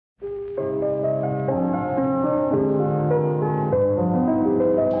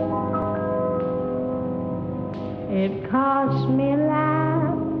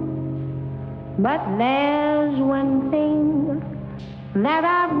But there's one thing that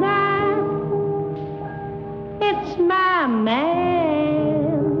I've got. It's my man.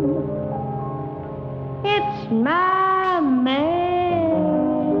 It's my man.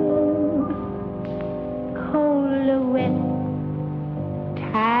 Cold or wet,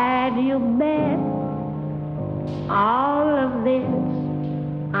 tired you bet. All of this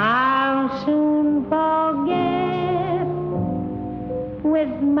I'll soon forget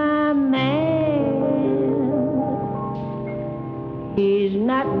with my man. He's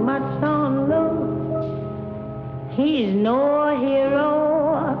not much on looks, he's no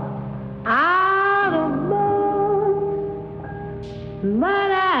hero out of books,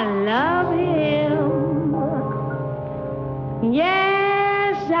 but I love him.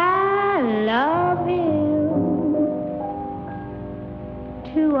 Yes, I love him.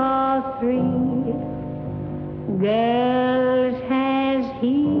 2 or 3 girls has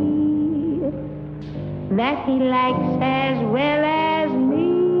he that he likes as well as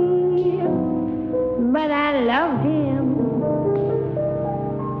me, but I love him.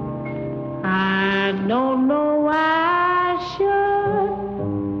 I don't know why I should.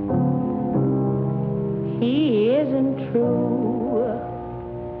 He isn't true.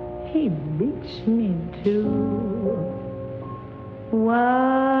 He beats me too.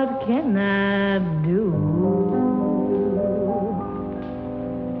 What can I do?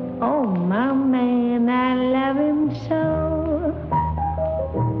 Oh, my man, I love him so.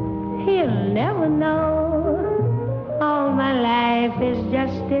 He'll never know. All my life is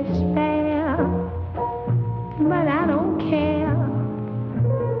just despair. But I don't care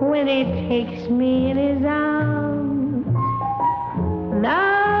when he takes me in his arms. The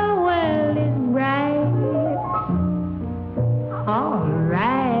world is bright. All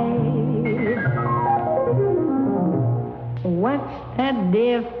right. What's the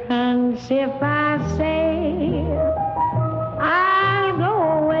difference if I say I'll go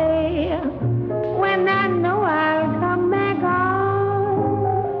away when I know I'll come back on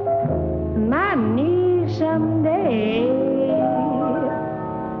my knees someday?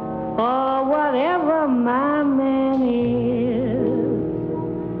 For whatever my man is,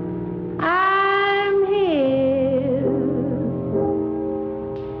 I'm his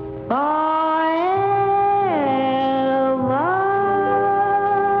forever.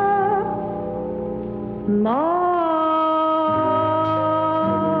 More